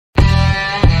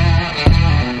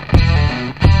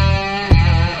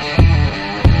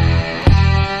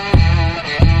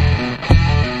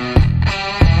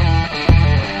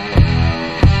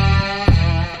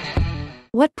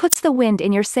What's the wind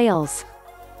in your sails?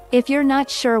 If you're not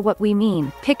sure what we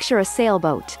mean, picture a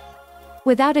sailboat.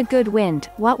 Without a good wind,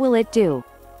 what will it do?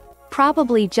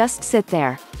 Probably just sit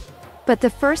there. But the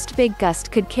first big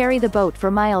gust could carry the boat for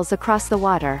miles across the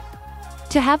water.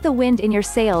 To have the wind in your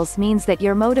sails means that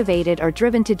you're motivated or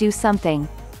driven to do something.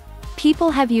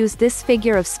 People have used this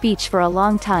figure of speech for a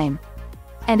long time.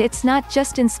 And it's not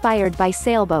just inspired by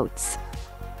sailboats.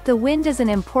 The wind is an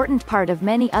important part of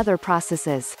many other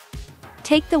processes.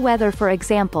 Take the weather for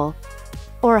example.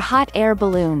 Or hot air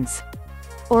balloons.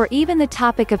 Or even the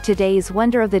topic of today's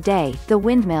wonder of the day, the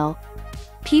windmill.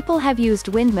 People have used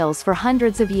windmills for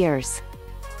hundreds of years.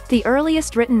 The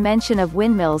earliest written mention of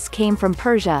windmills came from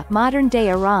Persia,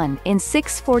 modern-day Iran, in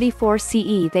 644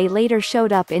 CE. They later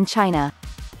showed up in China.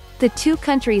 The two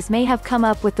countries may have come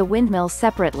up with the windmill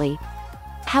separately.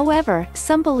 However,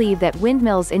 some believe that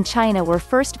windmills in China were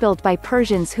first built by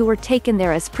Persians who were taken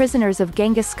there as prisoners of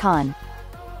Genghis Khan.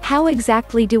 How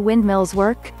exactly do windmills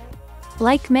work?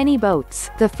 Like many boats,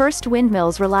 the first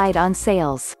windmills relied on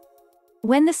sails.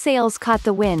 When the sails caught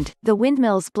the wind, the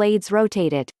windmill's blades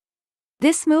rotated.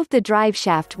 This moved the drive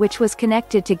shaft, which was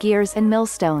connected to gears and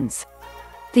millstones.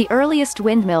 The earliest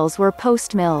windmills were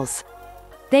post mills.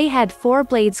 They had 4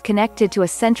 blades connected to a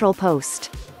central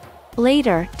post.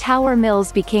 Later, tower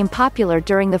mills became popular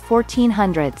during the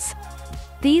 1400s.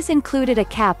 These included a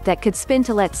cap that could spin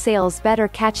to let sails better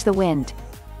catch the wind.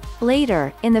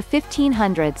 Later, in the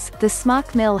 1500s, the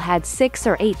smock mill had 6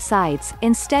 or 8 sides,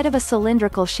 instead of a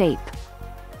cylindrical shape.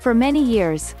 For many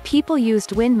years, people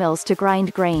used windmills to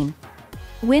grind grain.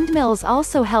 Windmills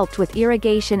also helped with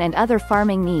irrigation and other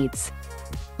farming needs.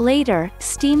 Later,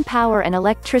 steam power and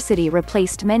electricity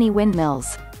replaced many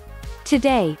windmills.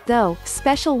 Today, though,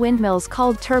 special windmills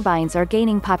called turbines are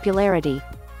gaining popularity.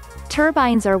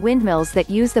 Turbines are windmills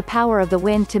that use the power of the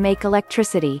wind to make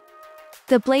electricity.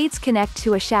 The blades connect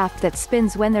to a shaft that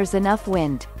spins when there's enough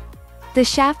wind. The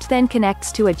shaft then connects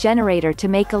to a generator to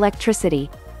make electricity.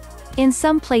 In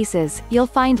some places, you'll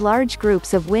find large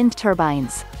groups of wind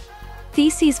turbines.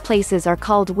 These places are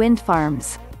called wind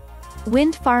farms.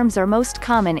 Wind farms are most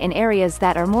common in areas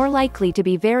that are more likely to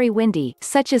be very windy,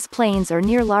 such as plains or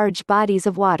near large bodies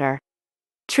of water.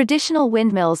 Traditional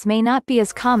windmills may not be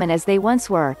as common as they once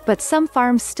were, but some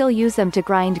farms still use them to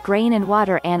grind grain and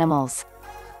water animals.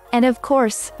 And of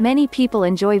course, many people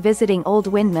enjoy visiting old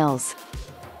windmills.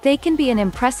 They can be an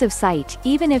impressive sight,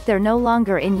 even if they're no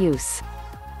longer in use.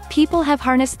 People have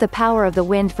harnessed the power of the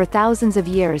wind for thousands of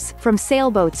years, from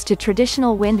sailboats to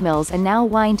traditional windmills and now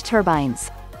wind turbines.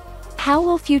 How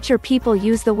will future people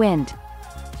use the wind?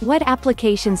 What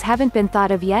applications haven't been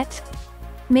thought of yet?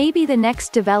 Maybe the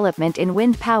next development in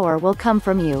wind power will come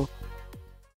from you.